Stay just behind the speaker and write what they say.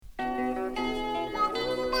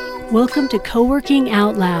Welcome to Coworking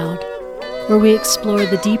Out Loud, where we explore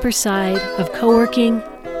the deeper side of coworking,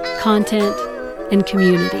 content, and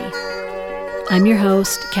community. I'm your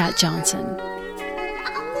host, Kat Johnson.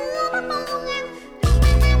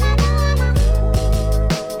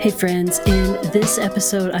 Hey friends, in this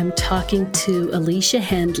episode, I'm talking to Alesia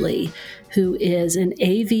Hendley, who is an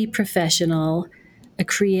AV professional, a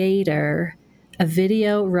creator, a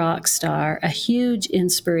video rock star, a huge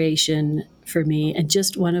inspiration for me, and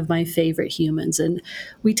just one of my favorite humans. And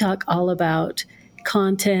we talk all about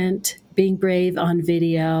content, being brave on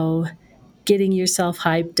video, getting yourself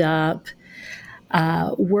hyped up,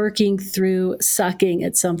 working through sucking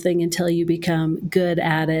at something until you become good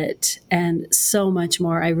at it, and so much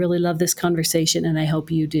more. I really love this conversation, and I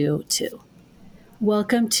hope you do too.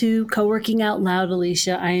 Welcome to Coworking Out Loud,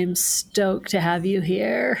 Alesia. I am stoked to have you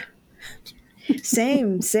here.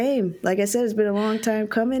 Same. Like I said, it's been a long time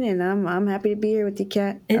coming, and I'm happy to be here with you,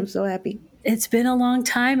 Kat. I'm so happy. It's been a long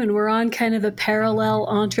time, and we're on kind of a parallel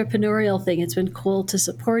entrepreneurial thing. It's been cool to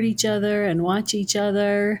support each other and watch each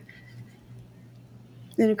other.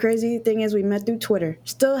 And the crazy thing is we met through Twitter.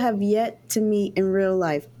 Still have yet to meet in real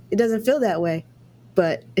life. It doesn't feel that way,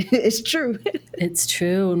 but it's true. It's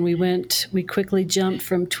true. And we quickly jumped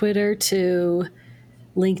from Twitter to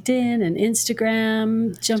LinkedIn and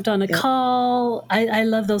Instagram, jumped on a call. I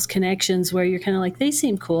love those connections where you're kind of like, they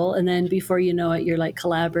seem cool. And then before you know it, you're like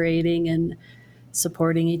collaborating and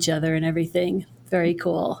supporting each other and everything. Very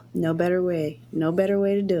cool. No better way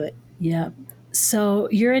to do it. Yeah. So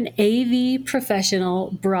you're an AV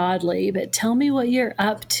professional broadly, but tell me what you're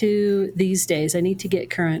up to these days. I need to get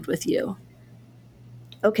current with you.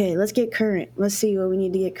 Okay, let's get current. Let's see what we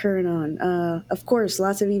need to get current on. Of course,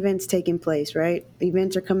 lots of events taking place, right?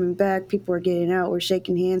 Events are coming back. People are getting out. We're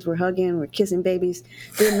shaking hands. We're hugging. We're kissing babies,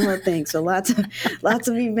 doing the whole thing. So lots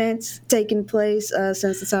of events taking place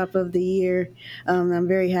since the top of the year. I'm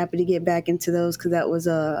very happy to get back into those because that was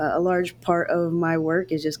a large part of my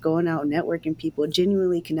work is just going out and networking people,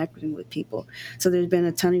 genuinely connecting with people. So there's been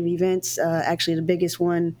a ton of events. Actually, the biggest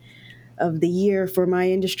one of the year for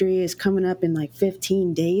my industry is coming up in like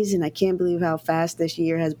 15 days, and I can't believe how fast this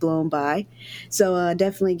year has blown by. So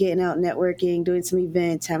definitely getting out networking, doing some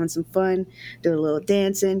events, having some fun, doing a little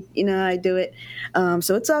dancing. You know how I do it.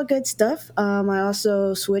 So it's all good stuff. I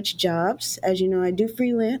also switch jobs. As you know, I do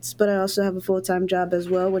freelance, but I also have a full-time job as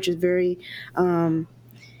well, which is very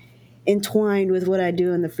entwined with what I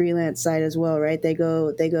do on the freelance side as well, right? They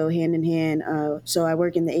go hand in hand. So I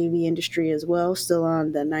work in the AV industry as well, still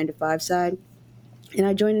on the 9-to-5 side. And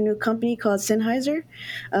I joined a new company called Sennheiser.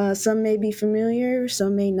 Some may be familiar,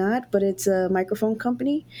 some may not, but it's a microphone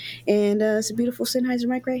company. And it's a beautiful Sennheiser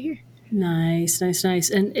mic right here. Nice.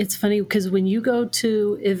 And it's funny because when you go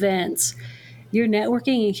to events, you're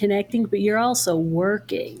networking and connecting, but you're also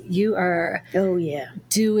working. You are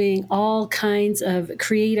doing all kinds of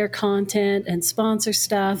creator content and sponsor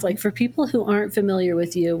stuff. Like for people who aren't familiar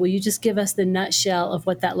with you, will you just give us the nutshell of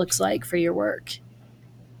what that looks like for your work?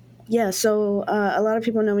 Yeah, so a lot of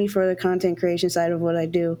people know me for the content creation side of what I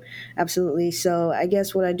do. Absolutely. So I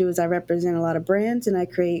guess what I do is I represent a lot of brands and I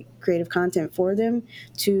create creative content for them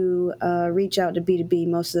to reach out to B2B.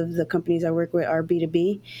 Most of the companies I work with are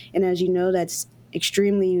B2B. And as you know, that's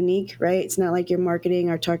extremely unique, right? It's not like you're marketing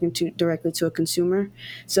or talking directly to a consumer.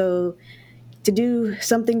 So to do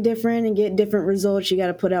something different and get different results, you got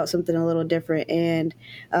to put out something a little different. And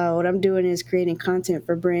what I'm doing is creating content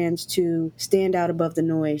for brands to stand out above the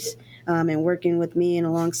noise. And working with me and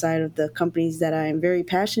alongside of the companies that I am very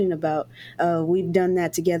passionate about, we've done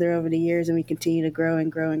that together over the years, and we continue to grow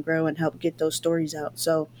and help get those stories out.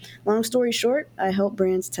 So long story short, I help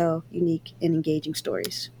brands tell unique and engaging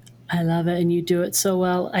stories. I love it, and you do it so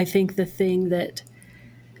well. I think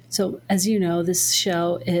So as you know, this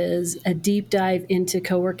show is a deep dive into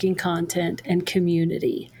co-working content and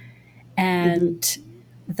community. And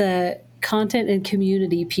the content and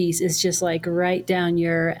community piece is just like right down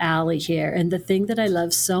your alley here. And the thing that I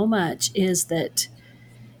love so much is that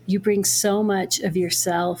you bring so much of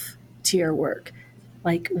yourself to your work.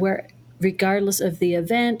 Like regardless of the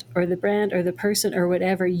event or the brand or the person or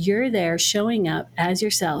whatever, you're there showing up as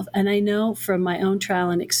yourself. And I know from my own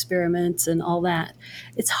trial and experiments and all that,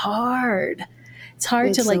 it's hard. It's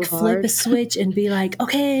hard to like flip a switch and be like,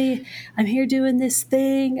 okay, I'm here doing this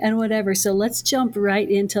thing and whatever. So let's jump right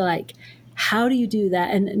into like, how do you do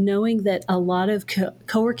that? And knowing that a lot of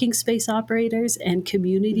co-working space operators and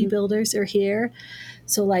community builders are here.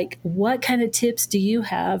 So like, what kind of tips do you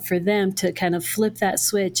have for them to kind of flip that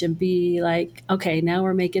switch and be like, okay, now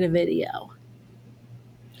we're making a video?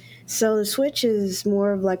 So the switch is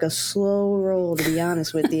more of like a slow roll, to be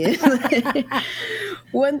honest with you.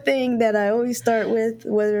 One thing that I always start with,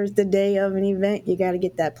 whether it's the day of an event, you got to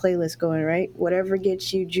get that playlist going, right? Whatever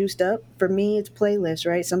gets you juiced up. For me, it's playlist,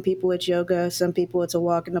 right? Some people it's yoga, some people it's a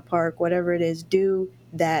walk in the park, whatever it is. Do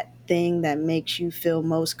that thing that makes you feel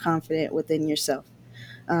most confident within yourself.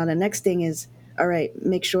 The next thing is, all right,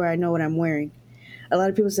 make sure I know what I'm wearing. A lot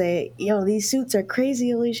of people say, yo, these suits are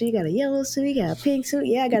crazy, Alicia. You got a yellow suit, you got a pink suit.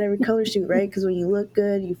 Yeah, I got every color suit, right? Because when you look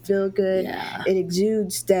good, you feel good. Yeah. It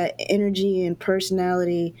exudes that energy and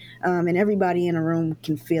personality, and everybody in a room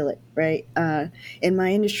can feel it, right? In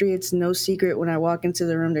my industry, it's no secret when I walk into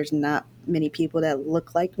the room, there's not many people that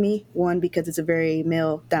look like me. One, because it's a very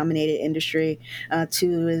male dominated industry.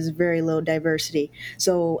 Two, is very low diversity.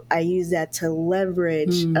 So I use that to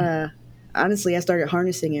leverage. Mm, Honestly, I started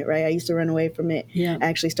harnessing it, right? I used to run away from it. yeah. I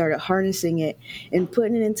actually started harnessing it and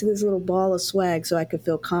putting it into this little ball of swag so I could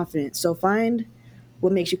feel confident. So find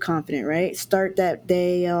what makes you confident, right? Start that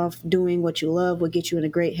day off doing what you love, what gets you in a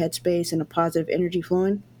great headspace and a positive energy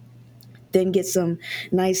flowing. Then get some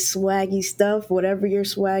nice swaggy stuff, whatever your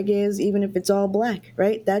swag is, even if it's all black,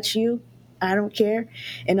 right? That's you. I don't care.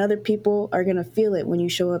 And other people are going to feel it when you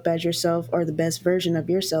show up as yourself or the best version of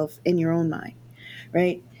yourself in your own mind,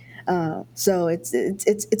 right? So it's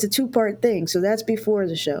a two-part thing. So that's before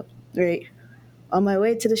the show, right? On my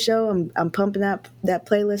way to the show, I'm pumping that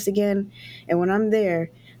playlist again, and when I'm there,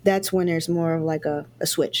 that's when there's more of like a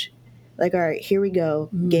switch, like all right, here we go,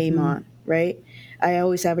 game Hmm. on, right? I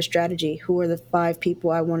always have a strategy. Who are the 5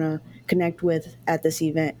 people I want to connect with at this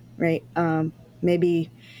event, right? Maybe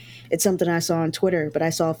it's something I saw on Twitter, but I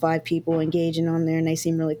saw 5 people engaging on there and they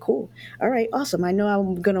seem really cool. All right, awesome. I know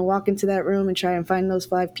I'm going to walk into that room and try and find those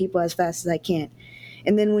 5 people as fast as I can.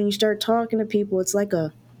 And then when you start talking to people, it's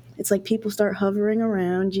like people start hovering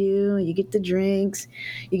around you. You get the drinks,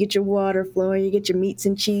 you get your water flowing, you get your meats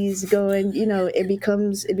and cheese going. It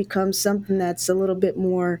becomes something that's a little bit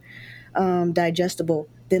more digestible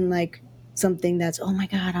than like something that's, oh my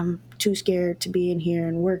god, I'm too scared to be in here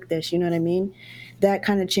and work this. You know what I mean? That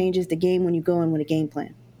kind of changes the game when you go in with a game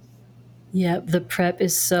plan. Yeah, the prep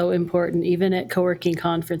is so important. Even at co-working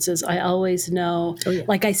conferences, I always know, Oh yeah.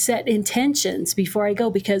 like I set intentions before I go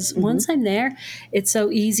because Hmm. once I'm there, it's so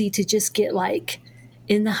easy to just get like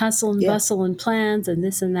in the hustle and Yeah. bustle and plans and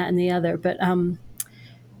this and that and the other. But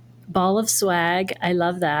ball of swag, I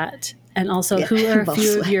love that. And also, Yeah. who are a Ball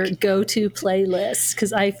few of your swag. go-to playlists?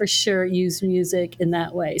 Because I for sure use music in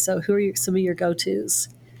that way. So, who are some of your go-tos?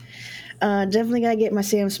 Definitely gotta get my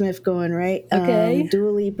Sam Smith going, right? Okay. Dua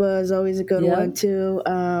Lipa is always a good one Yep. too.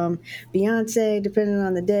 Beyonce, depending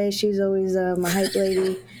on the day, she's always my hype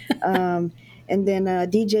lady. Um, and then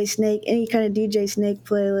DJ Snake, any kind of DJ Snake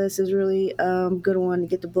playlist is really good one to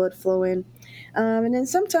get the blood flowing. And then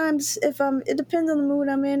sometimes it depends on the mood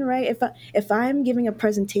I'm in, right? If I'm giving a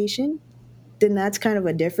presentation, then that's kind of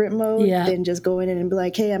a different mode Yeah. than just going in and be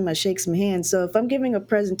like, hey, I'm gonna shake some hands. So if I'm giving a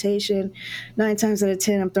presentation, 9 times out of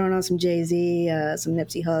 10, I'm throwing on some Jay-Z, some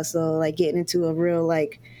Nipsey Hussle, like getting into a real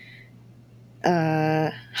like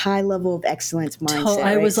high level of excellence mindset,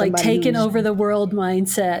 I right? was like Somebody taking who's over the world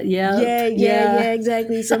mindset. Yep. yeah, yeah, Yeah. yeah,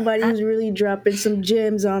 exactly. Somebody who's really dropping some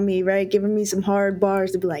gems on me, right? Giving me some hard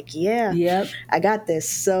bars to be like, yeah, Yep. I got this.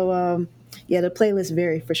 So yeah, the playlists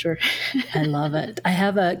vary for sure. I love it. I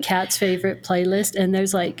have a cat's favorite playlist and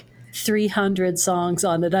there's like 300 songs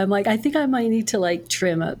on it. I'm like, I think I might need to like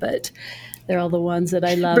trim it, but they're all the ones that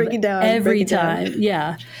I love Break it down, break every it down. time.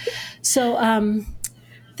 Yeah. So,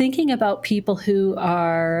 thinking about people who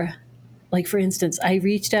are like, for instance, I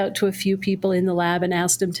reached out to a few people in the lab and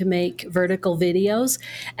asked them to make vertical videos.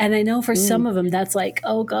 And I know for some Mm, of them, that's like,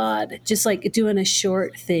 oh God, just like doing a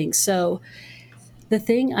short thing. So, the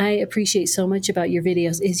thing I appreciate so much about your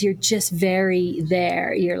videos is you're just very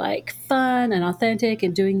there. You're like fun and authentic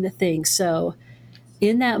and doing the thing. So,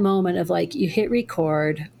 in that moment of like you hit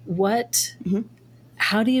record, mhm,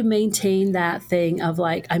 how do you maintain that thing of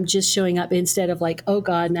like, I'm just showing up instead of like, oh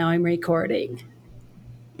God, now I'm recording?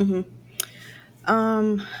 mhm.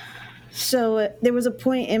 So there was a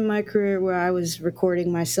point in my career where I was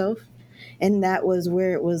recording myself, and that was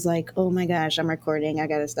where it was like, oh my gosh, I'm recording. I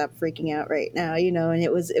gotta stop freaking out right now, And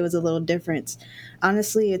it was a little difference.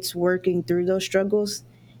 Honestly, it's working through those struggles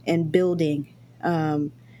and building.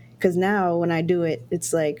 Because now when I do it,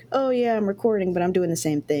 it's like, oh yeah, I'm recording, but I'm doing the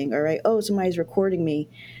same thing. All right, oh somebody's recording me,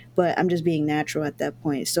 but I'm just being natural at that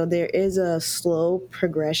point. So there is a slow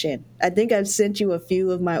progression. I think I've sent you a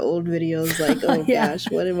few of my old videos like, oh Yeah.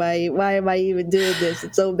 gosh, why am I even doing this?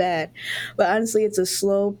 It's so bad. But honestly, it's a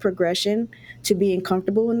slow progression to being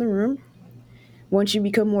comfortable in the room. Once you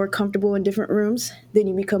become more comfortable in different rooms, then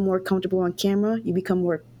you become more comfortable on camera. You become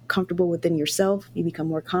more comfortable within yourself, you become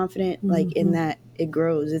more confident. Like in that, it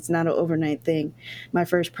grows. It's not an overnight thing. My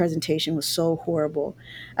first presentation was so horrible.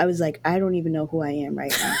 I was like, I don't even know who I am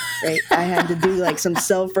right now. Right. I had to do like some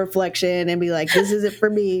self reflection and be like, this isn't for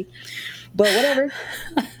me. But whatever.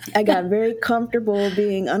 I got very comfortable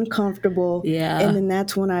being uncomfortable. And Yeah. then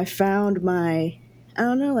that's when I found my, I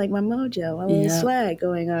don't know, like my mojo, my little Yep. swag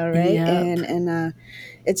going on, right? Yep. And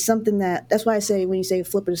it's something that's why I say when you say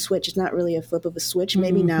flip of a switch, it's not really a flip of a switch.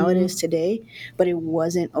 Maybe now it is Mm-hmm. today, but it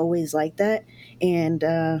wasn't always like that. And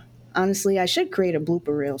honestly, I should create a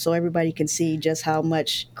blooper reel so everybody can see just how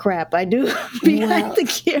much crap I do behind Well, the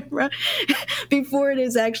camera before it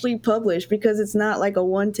is actually published, because it's not like a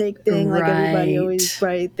one take thing like everybody always right.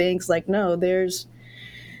 probably thinks. Like, no, there's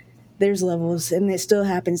levels, and it still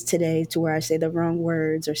happens today to where I say the wrong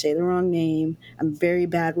words or say the wrong name. I'm very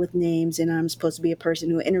bad with names, and I'm supposed to be a person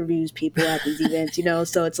who interviews people at these events,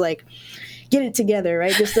 so it's like, get it together,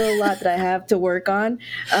 right? There's still a lot that I have to work on.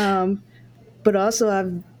 But also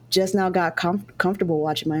I've just now got comfortable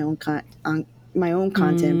watching on my own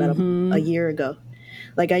content about a Mm-hmm. year ago.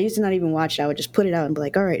 Like, I used to not even watch it. I would just put it out and be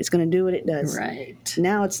like, all right, it's going to do what it does. Right.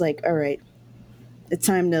 Now it's like, all right, it's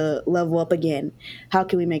time to level up again. How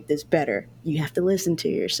can we make this better? You have to listen to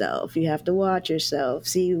yourself. You have to watch yourself,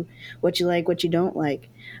 see what you like, what you don't like.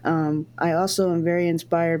 I also am very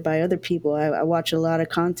inspired by other people. I watch a lot of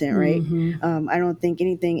content, right? Mm-hmm. I don't think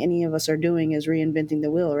anything any of us are doing is reinventing the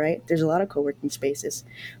wheel, right? There's a lot of co-working spaces,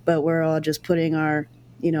 but we're all just putting our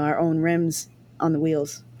own rims on the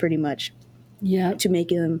wheels, pretty much, Yep. to make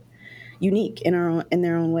them unique in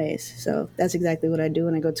their own ways. So that's exactly what I do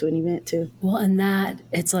when I go to an event too. Well, and that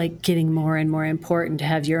it's like getting more and more important to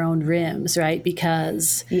have your own rims, right?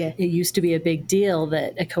 Because Yeah, it used to be a big deal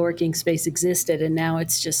that a co working space existed, and now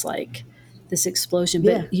it's just like this explosion.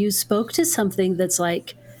 yeah, But you spoke to something that's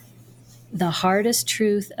like the hardest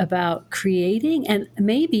truth about creating and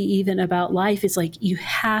maybe even about life is like you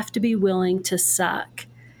have to be willing to suck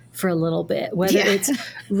for a little bit, whether yeah. it's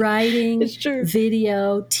writing, It's true.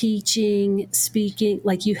 video, teaching, speaking.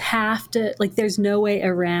 Like you have to, like, there's no way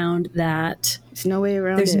around that. There's no way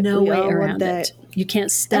around There's it. no We way all want around that. it. You can't I mean,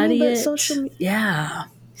 study but it. Yeah.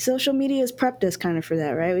 social media has prepped us kind of for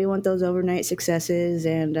that, right? We want those overnight successes,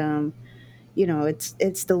 and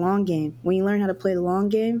it's the long game. When you learn how to play the long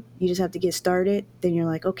game, you just have to get started. Then you're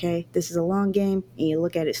like, okay, this is a long game, and you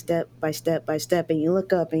look at it step by step by step, and you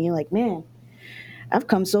look up, and you're like, man, I've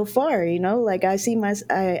come so far, like I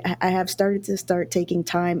have started to start taking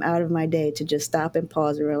time out of my day to just stop and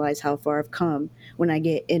pause and realize how far I've come when I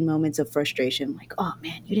get in moments of frustration. Like, oh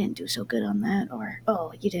man, you didn't do so good on that. Or,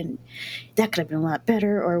 oh, you didn't, that could have been a lot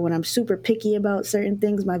better. Or when I'm super picky about certain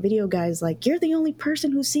things, my video guy's like, you're the only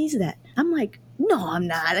person who sees that. I'm like, no, I'm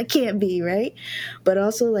not. I can't be, right? But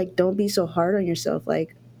also, like, don't be so hard on yourself.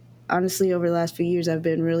 Like, honestly, over the last few years, I've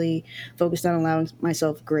been really focused on allowing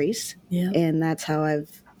myself grace, Yeah. and that's how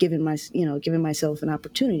I've given myself an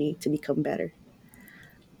opportunity to become better.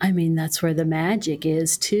 I mean, that's where the magic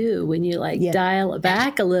is too. When you like Yeah, dial it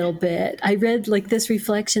back a little bit. I read like this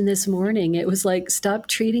reflection this morning. It was like, stop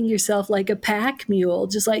treating yourself like a pack mule.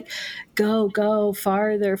 Just like go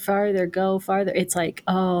farther, farther, go farther. It's like,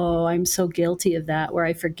 oh, I'm so guilty of that where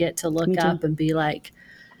I forget to me look too. up and be like,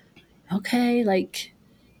 okay, like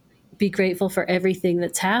be grateful for everything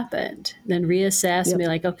that's happened, then reassess and Yep. be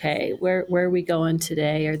like, okay, where are we going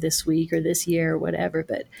today or this week or this year or whatever.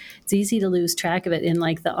 But it's easy to lose track of it in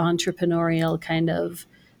like the entrepreneurial kind of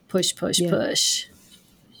push, push, Yeah. push.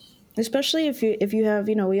 Especially if you have,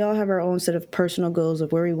 we all have our own set of personal goals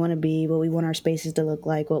of where we want to be, what we want our spaces to look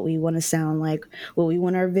like, what we want to sound like, what we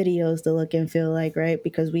want our videos to look and feel like, right?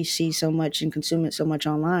 Because we see so much and consume it so much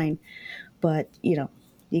online. But you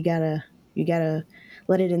gotta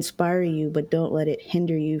let it inspire you, but don't let it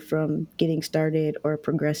hinder you from getting started or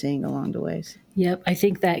progressing along the ways. Yep. I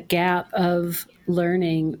think that gap of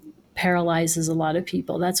learning paralyzes a lot of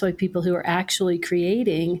people. That's why people who are actually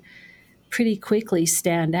creating pretty quickly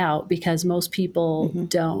stand out because most people Hmm.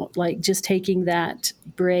 don't. Like just taking that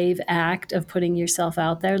brave act of putting yourself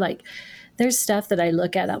out there. Like there's stuff that I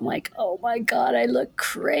look at, I'm like, oh my God, I look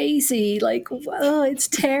crazy. Like, whoa, it's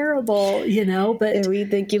terrible, And but we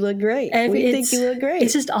think you look great. every, We think you it's, look it's great.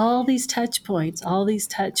 just all these touch points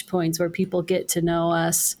where people get to know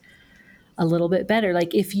us a little bit better.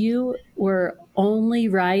 Like if you were only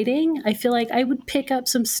writing, I feel like I would pick up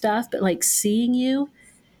some stuff, but like seeing you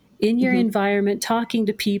in your Hmm. environment, talking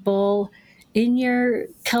to people, in your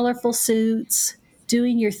colorful suits,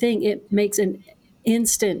 doing your thing, it makes an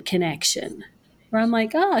instant connection where I'm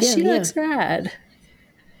like, oh, Yeah, she yeah. looks rad.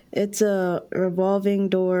 It's a revolving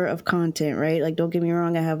door of content, right? Like, don't get me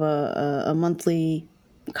wrong, I have a monthly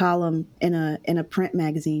column in a print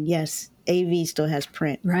magazine. Yes, AV still has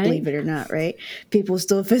print, Right? believe it or not, right? People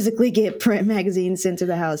still physically get print magazines sent to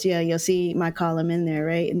the house. Yeah, you'll see my column in there,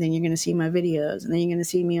 right? And then you're going to see my videos, and then you're going to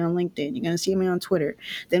see me on LinkedIn. You're going to see me on Twitter.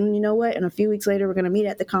 Then you know what? And a few weeks later, we're going to meet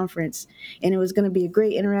at the conference, and it was going to be a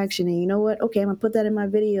great interaction. And you know what? Okay, I'm going to put that in my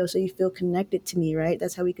video so you feel connected to me, right?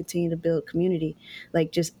 That's how we continue to build community.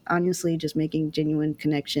 Like just honestly, just making genuine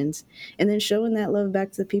connections, and then showing that love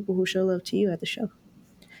back to the people who show love to you at the show.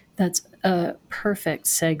 That's a perfect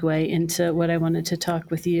segue into what I wanted to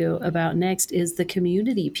talk with you about next is the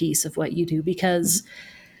community piece of what you do, because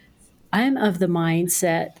I'm of the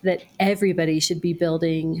mindset that everybody should be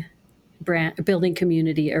building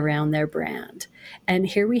community around their brand. And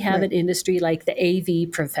here we have an Right. industry like the AV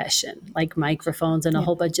profession, like microphones and a Yeah.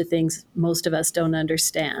 whole bunch of things most of us don't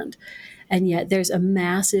understand. And yet there's a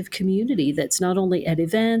massive community that's not only at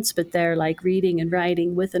events, but they're like reading and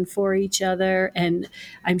writing with and for each other. And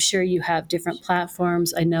I'm sure you have different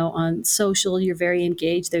platforms. I know on social, you're very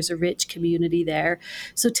engaged. There's a rich community there.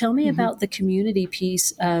 So tell me Hmm. about the community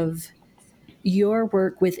piece of your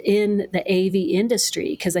work within the AV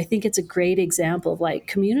industry, because I think it's a great example of like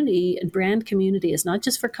community and brand community is not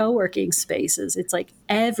just for co-working spaces. It's like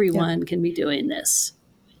Yeah. everyone can be doing this.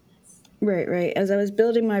 Right, right. As I was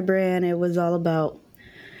building my brand, it was all about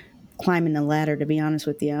climbing the ladder, to be honest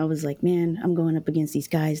with you. I was like, man, I'm going up against these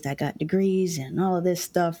guys that got degrees and all of this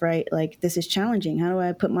stuff, right? Like this is challenging. How do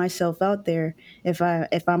I put myself out there if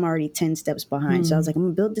I'm already 10 steps behind? So I was Hmm. like, I'm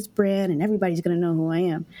gonna build this brand and everybody's gonna know who I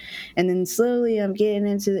am. And then slowly I'm getting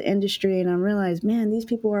into the industry and I realize, man, these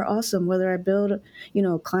people are awesome. Whether I build,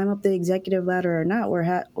 climb up the executive ladder or not,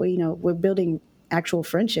 we're building actual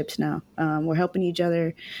friendships now. We're helping each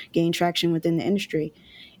other gain traction within the industry.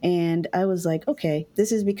 And I was like, okay,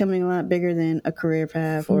 this is becoming a lot bigger than a career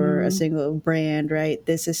path or a Hmm. single brand, right?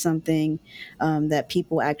 This is something that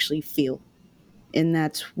people actually feel. And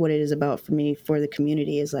that's what it is about for me for the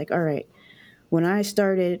community is like, all right, when I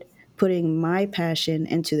started putting my passion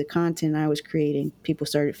into the content I was creating, people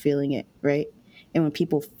started feeling it, right? And when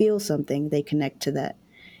people feel something, they connect to that.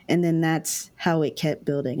 And then that's how it kept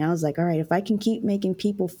building. I was like, all right, if I can keep making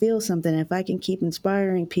people feel something, if I can keep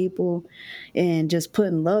inspiring people and just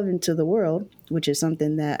putting love into the world, which is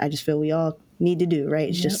something that I just feel we all need to do, right?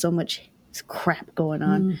 It's just Yep. so much crap going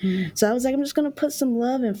on. Hmm. So I was like, I'm just going to put some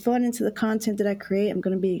love and fun into the content that I create. I'm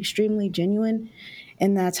going to be extremely genuine.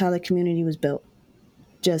 And that's how the community was built.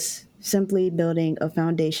 Just simply building a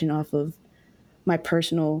foundation off of my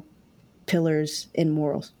personal pillars and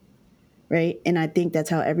morals, right? And I think that's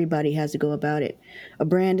how everybody has to go about it. A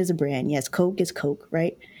brand is a brand. Yes, Coke is Coke,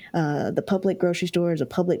 right? The public grocery store is a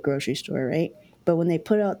public grocery store, right? But when they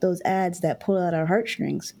put out those ads that pull out our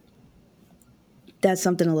heartstrings, that's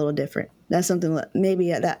something a little different. That's something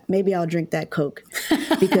maybe I'll drink that Coke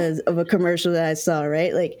because of a commercial that I saw,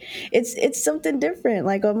 right? Like it's something different.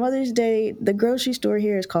 Like on Mother's Day, the grocery store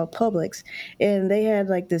here is called Publix, and they had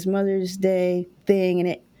like this Mother's Day thing, and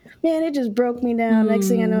it just broke me down. Next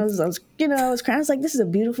thing I know, Mm. I was crying. I was like, this is a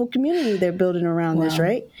beautiful community they're building around this, Wow.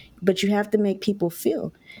 right? But you have to make people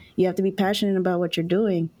feel. You have to be passionate about what you're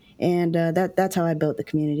doing, and that's how I built the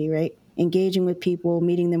community, right? Engaging with people,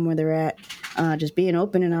 meeting them where they're at, just being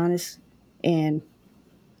open and honest, and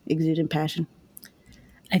exuding passion.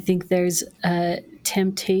 I think there's a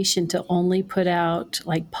temptation to only put out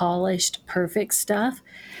like polished, perfect stuff.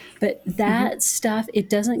 But Hmm. that stuff, it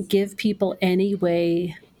doesn't give people any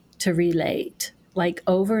way to relate. Like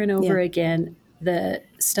over and over Yeah. again, the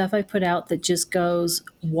stuff I put out that just goes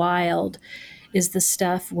wild is the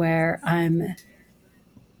stuff where I'm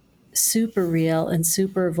super real and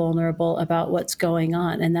super vulnerable about what's going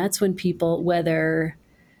on. And that's when people, whether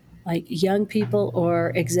like young people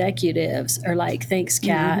or executives, are like, thanks, Hmm.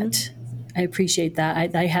 Kat. I appreciate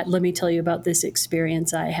that. I had, let me tell you about this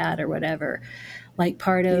experience I had or whatever. Like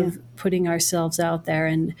part Yeah. of putting ourselves out there.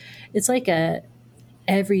 And it's like a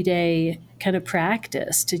everyday kind of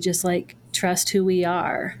practice to just like trust who we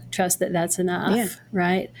are, trust that that's Yeah. enough,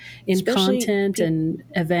 right? In Especially content people. and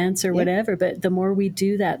events or Yeah. whatever. But the more we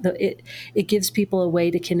do that, it gives people a way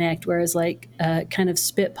to connect. Whereas like a kind of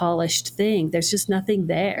spit polished thing, there's just nothing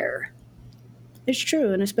there. It's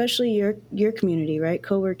true, and especially your community, right?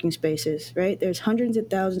 Co-working spaces, right? There's hundreds of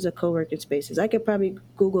thousands of co-working spaces. I could probably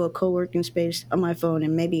Google a co-working space on my phone,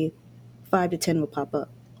 and maybe 5 to 10 will pop up,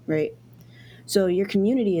 right? So your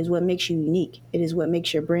community is what makes you unique. It is what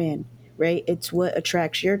makes your brand, right? It's what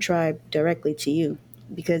attracts your tribe directly to you.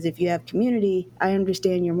 Because if you have community, I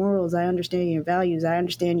understand your morals, I understand your values, I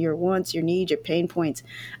understand your wants, your needs, your pain points,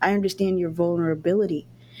 I understand your vulnerability.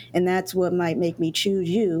 And that's what might make me choose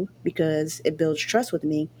you, because it builds trust with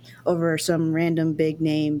me over some random big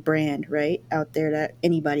name brand, right? Out there that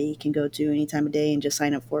anybody can go to any time of day and just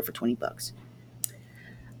sign up for $20.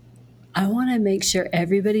 I want to make sure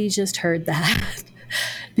everybody just heard that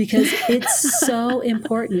because it's so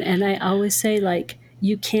important. And I always say, like,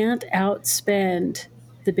 you can't outspend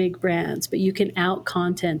the big brands, but you can out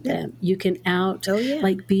content Yeah. them. You can out, Oh, yeah.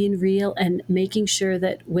 like, being real and making sure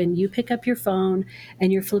that when you pick up your phone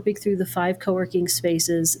and you're flipping through the 5 co-working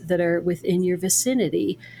spaces that are within your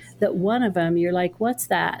vicinity, that one of them you're like, what's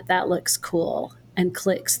that? That looks cool. And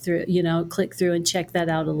clicks through, click through and check that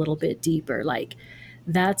out a little bit deeper. Like,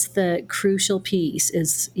 that's the crucial piece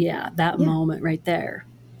is, yeah, that Yeah. moment right there.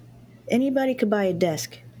 Anybody could buy a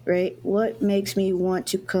desk, right? What makes me want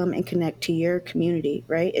to come and connect to your community,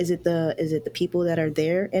 right? Is it the people that are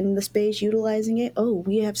there in the space utilizing it? Oh,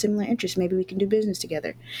 we have similar interests, maybe we can do business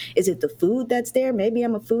together. Is it the food that's there? Maybe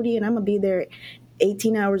I'm a foodie and I'm gonna be there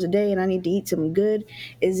 18 hours a day and I need to eat something good.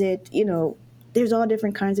 Is it, there's all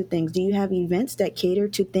different kinds of things. Do you have events that cater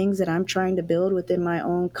to things that I'm trying to build within my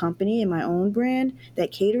own company and my own brand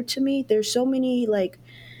that cater to me? There's so many, like,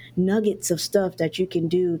 nuggets of stuff that you can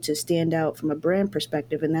do to stand out from a brand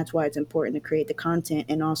perspective. And that's why it's important to create the content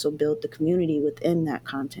and also build the community within that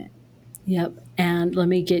content. Yep. And let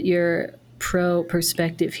me get your pro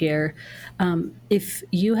perspective here. If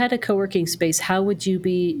you had a co-working space, how would you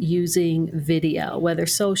be using video, whether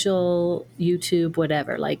social, YouTube,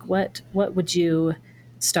 whatever? Like, what would you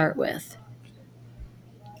start with?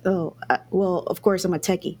 Oh, well, of course I'm a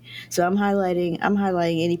techie. So I'm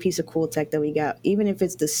highlighting any piece of cool tech that we got. Even if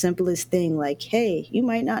it's the simplest thing like, hey, you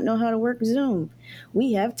might not know how to work Zoom.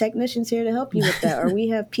 We have technicians here to help you with that, or we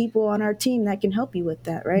have people on our team that can help you with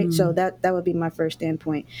that, right? So Mm, that would be my first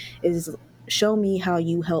standpoint, is show me how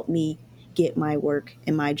you help me get my work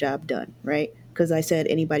and my job done, right? Because I said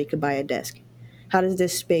anybody could buy a desk. How does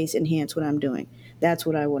this space enhance what I'm doing? That's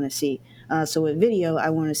what I want to see. So with video, I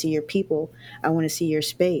want to see your people. I want to see your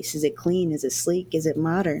space. Is it clean? Is it sleek? Is it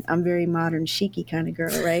modern? I'm very modern, chicy kind of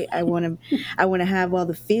girl, right? I want to have all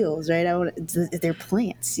the feels, right? Is there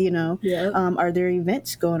plants? yep. Are there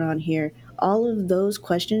events going on here? All of those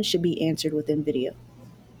questions should be answered within video.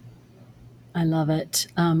 I love it.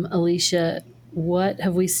 Alicia, what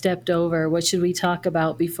have we stepped over? What should we talk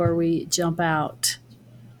about before we jump out?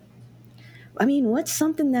 I mean, what's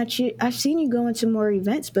something that I've seen you go into more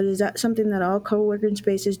events, but is that something that all co-working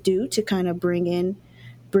spaces do to kind of bring in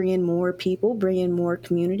more people, bring in more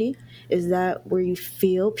community? Is that where you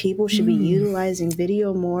feel people should be Mm, utilizing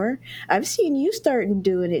video more? I've seen you starting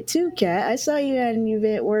doing it too, Kat. I saw you at an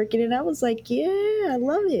event working and I was like, yeah, I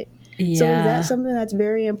love it. So is that yeah. something that's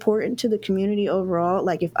very important to the community overall?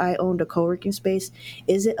 Like if I owned a co-working space,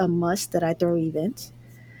 is it a must that I throw events?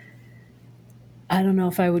 I don't know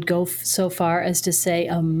if I would go so far as to say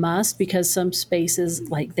a must because some spaces,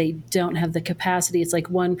 like, they don't have the capacity. It's like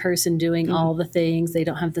one person doing Mm, all the things. They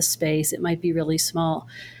don't have the space. It might be really small.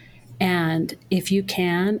 And if you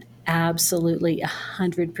can, absolutely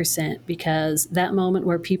 100%, because that moment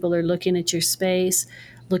where people are looking at your space,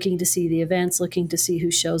 looking to see the events, looking to see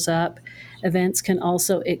who shows up, events can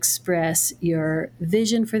also express your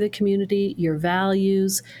vision for the community, your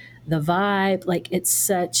values, the vibe. Like, it's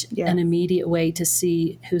such yeah. an immediate way to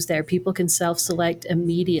see who's there. People can self select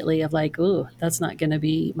immediately of like, oh, that's not going to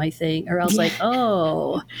be my thing. Or else, Yeah. like,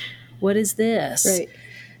 oh, what is this? Right.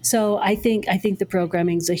 So I think the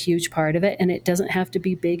programming is a huge part of it, and it doesn't have to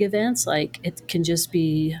be big events. Like, it can just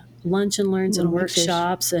be lunch and learns Little and mixers.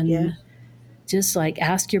 workshops, Yeah. and just like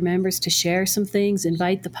ask your members to share some things,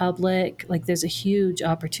 invite the public. Like, there's a huge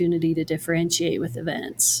opportunity to differentiate with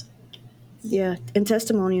events. Yeah, and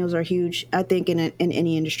testimonials are huge. I think in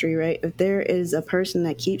any industry, right? If there is a person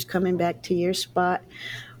that keeps coming back to your spot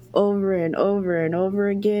over and over and over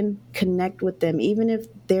again, connect with them, even if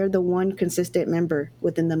they're the one consistent member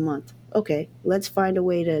within the month. Okay, let's find a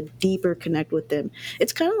way to deeper connect with them.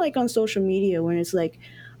 It's kind of like on social media when it's like,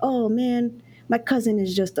 oh man, my cousin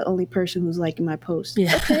is just the only person who's liking my post.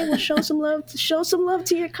 Yeah. Okay, well show some love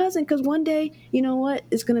to your cousin, because one day, you know what,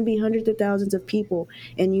 it's going to be hundreds of thousands of people,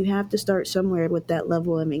 and you have to start somewhere with that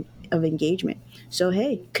level of engagement. So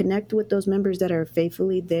hey, connect with those members that are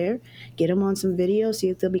faithfully there. Get them on some video, see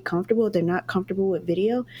if they'll be comfortable. If they're not comfortable with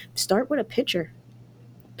video, start with a picture.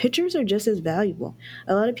 Pictures are just as valuable.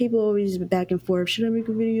 A lot of people always back and forth. Should I make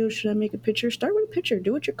a video? Should I make a picture? Start with a picture.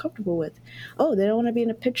 Do what you're comfortable with. Oh, they don't want to be in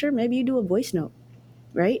a picture? Maybe you do a voice note,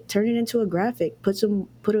 right? Turn it into a graphic. Put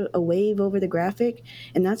a wave over the graphic,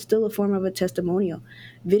 and that's still a form of a testimonial.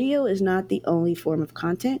 Video is not the only form of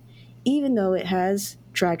content, even though it has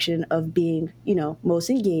traction of being, most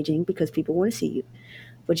engaging because people want to see you.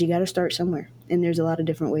 but you got to start somewhere. And there's a lot of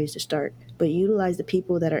different ways to start, but utilize the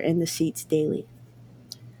people that are in the seats daily.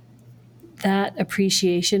 That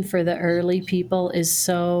appreciation for the early people is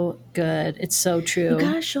so good. It's so You true.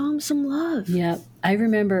 got to show them some love. Yeah. I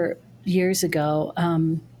remember years ago,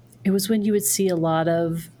 it was when you would see a lot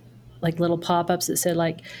of like little pop-ups that said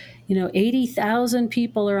like, 80,000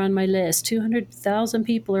 people are on my list, 200,000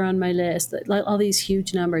 people are on my list, like all these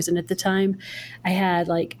huge numbers. And at the time I had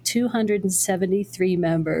like 273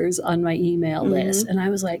 members on my email list. And I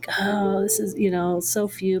was like, oh, this is, so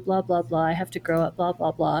few, blah, blah, blah. I have to grow up, blah,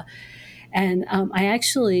 blah, blah. And I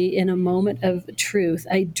actually, in a moment of truth,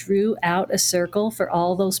 I drew out a circle for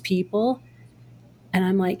all those people. And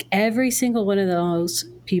I'm like, every single one of those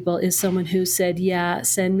people is someone who said, yeah,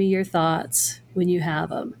 send me your thoughts when you have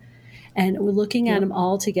them. And looking at Yep. them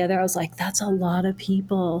all together, I was like, that's a lot of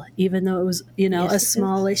people, even though it was, Yes, a it is.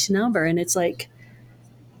 smallish number. And it's like,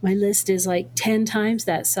 my list is like 10 times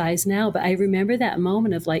that size now. But I remember that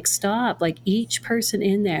moment of like, stop, like each person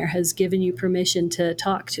in there has given you permission to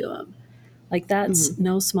talk to them. Like that's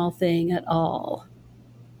no small thing at all.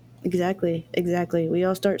 Exactly. We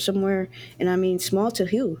all start somewhere, and I mean, small to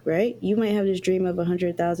who, right? You might have this dream of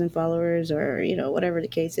 100,000 followers, or whatever the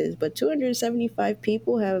case is, but 275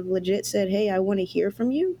 people have legit said, "Hey, I want to hear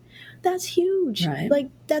from you." That's huge. Right. Like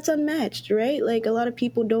that's unmatched, right? Like a lot of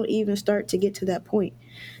people don't even start to get to that point.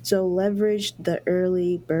 So leverage the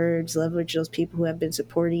early birds, leverage those people who have been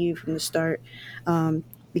supporting you from the start.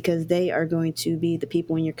 Because they are going to be the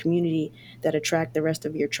people in your community that attract the rest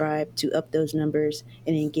of your tribe to up those numbers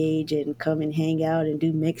and engage and come and hang out and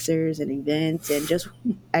do mixers and events and just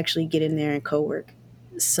actually get in there and co-work.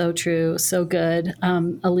 So true. So good.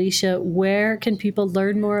 Alesia, where can people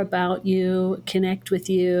learn more about you, connect with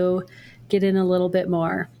you, get in a little bit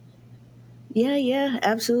more? Yeah,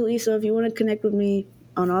 absolutely. So if you want to connect with me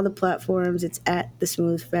on all the platforms, it's at The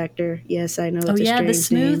Smooth Factor. Yes, I know Oh, it's a yeah, the strange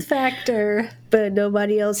smooth name, factor. but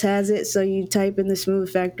nobody else has it. So you type in The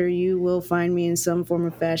Smooth Factor, you will find me in some form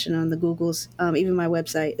or fashion on the Googles. Even my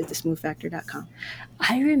website is thesmoothfactor.com.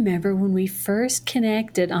 I remember when we first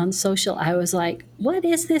connected on social, I was like, what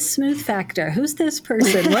is this smooth factor? Who's this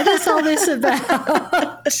person? What is all this about?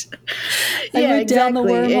 I Yeah, went down the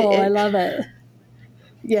exactly. wormhole. I love it.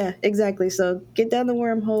 Yeah, exactly. So get down the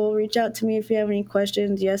wormhole, reach out to me if you have any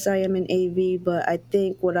questions. Yes, I am an AV, but I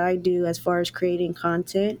think what I do as far as creating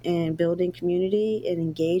content and building community and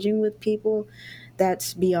engaging with people,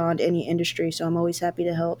 that's beyond any industry. So I'm always happy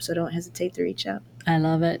to help. So don't hesitate to reach out. I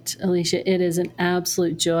love it. Alesia, it is an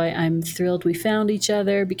absolute joy. I'm thrilled we found each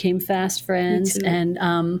other, became fast Me friends, too.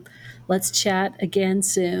 and let's chat again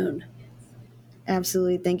soon.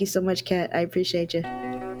 Absolutely. Thank you so much, Kat. I appreciate you.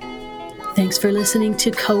 Thanks for listening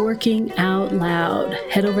to Coworking Out Loud.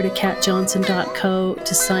 Head over to katjohnson.co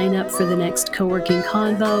to sign up for the next Coworking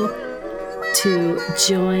Convo, to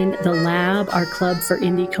join the Lab, our club for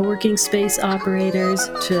indie co-working space operators,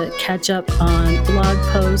 to catch up on blog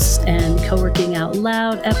posts and Coworking Out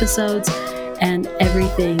Loud episodes, and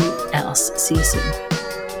everything else. See you soon.